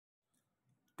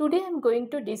Today I am going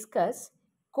to discuss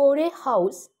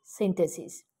Core-House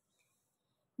synthesis.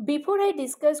 Before I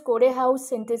discuss Core-House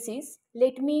synthesis,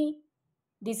 let me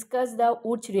discuss the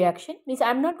Wurtz reaction.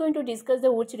 I am not going to discuss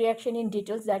the Wurtz reaction in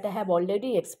details that I have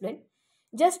already explained.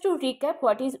 Just to recap,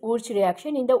 what is Wurtz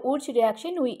reaction? In the Wurtz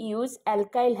reaction, we use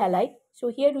alkyl halide. So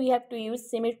here we have to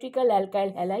use symmetrical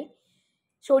alkyl halide.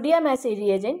 Sodium as a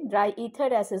reagent, dry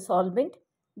ether as a solvent.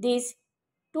 These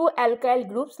two alkyl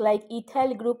groups like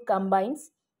ethyl group combines,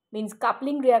 means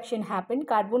coupling reaction happen,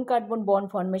 carbon-carbon bond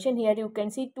formation. Here you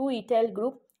can see two ethyl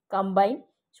group combine.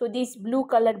 So this blue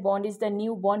color bond is the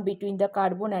new bond between the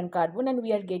carbon and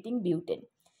we are getting butane.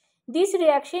 This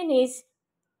reaction is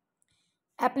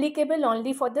applicable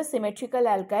only for the symmetrical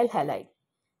alkyl halide.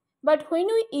 But when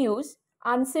we use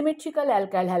unsymmetrical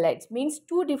alkyl halides, means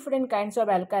two different kinds of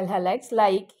alkyl halides,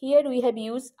 like here we have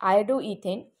used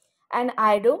iodoethane and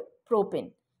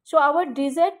iodopropane. So our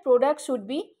desired product should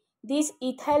be this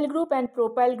ethyl group and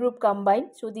propyl group combined.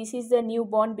 So this is the new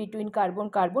bond between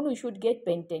carbon-carbon, we should get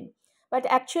pentane. But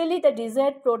actually the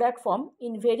desired product form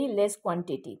in very less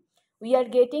quantity. We are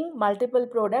getting multiple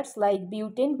products like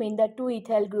butane when the two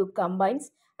ethyl group combines,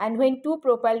 and when two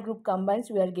propyl group combines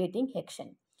we are getting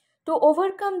hexane. To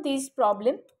overcome this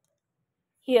problem,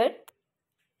 here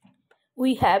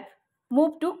we have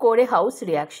moved to Core-House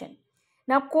reaction.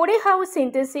 Now Core-House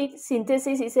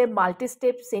synthesis is a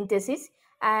multi-step synthesis,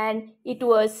 and it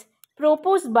was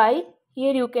proposed by,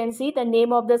 here you can see the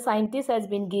name of the scientist has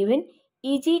been given,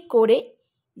 E.G. Core,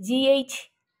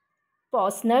 G.H.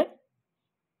 Posner,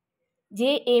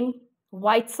 J.M.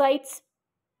 Whitesides,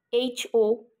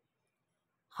 H.O.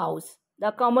 House.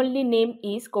 The commonly name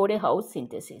is Core-House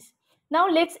synthesis. Now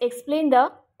let's explain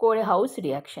the Core-House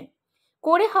reaction.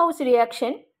 Core-House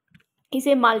reaction is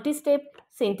a multi-step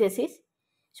synthesis.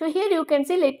 So here you can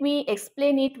see, let me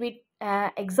explain it with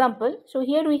example. So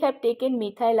here we have taken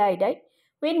methyl iodide.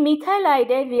 When methyl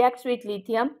iodide reacts with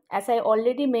lithium, as I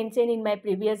already mentioned in my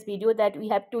previous video, that we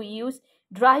have to use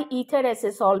dry ether as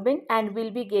a solvent and we'll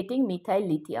be getting methyl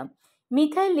lithium.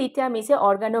 Methyl lithium is an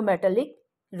organometallic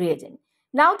reagent.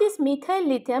 Now this methyl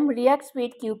lithium reacts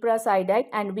with cuprous iodide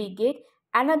and we get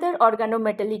another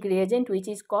organometallic reagent which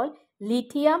is called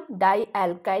lithium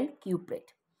dialkyl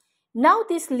cuprate. Now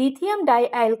this lithium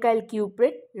dialkyl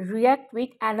cuprate react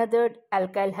with another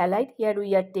alkyl halide. Here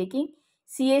we are taking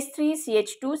CH3,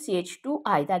 CH2,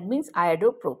 CH2I, that means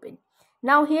iodopropane.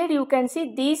 Now here you can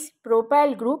see this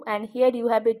propyl group and here you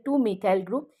have a 2-methyl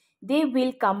group. They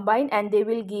will combine and they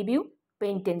will give you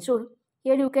pentane. So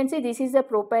here you can see this is the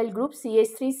propyl group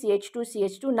CH3, CH2,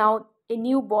 CH2. Now a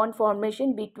new bond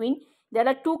formation between, there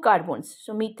are two carbons.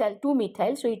 So methyl,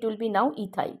 2-methyl, so it will be now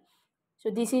ethyl. So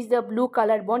this is the blue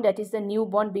color bond, that is the new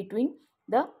bond between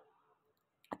the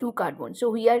two carbons.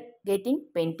 So we are getting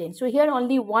pentane. So here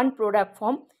only one product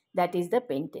form, that is the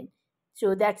pentane.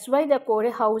 So that's why the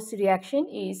Core-House reaction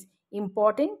is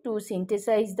important to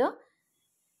synthesize the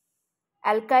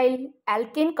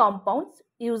alkane compounds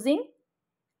using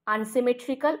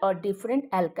unsymmetrical or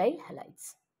different alkyl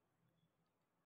halides.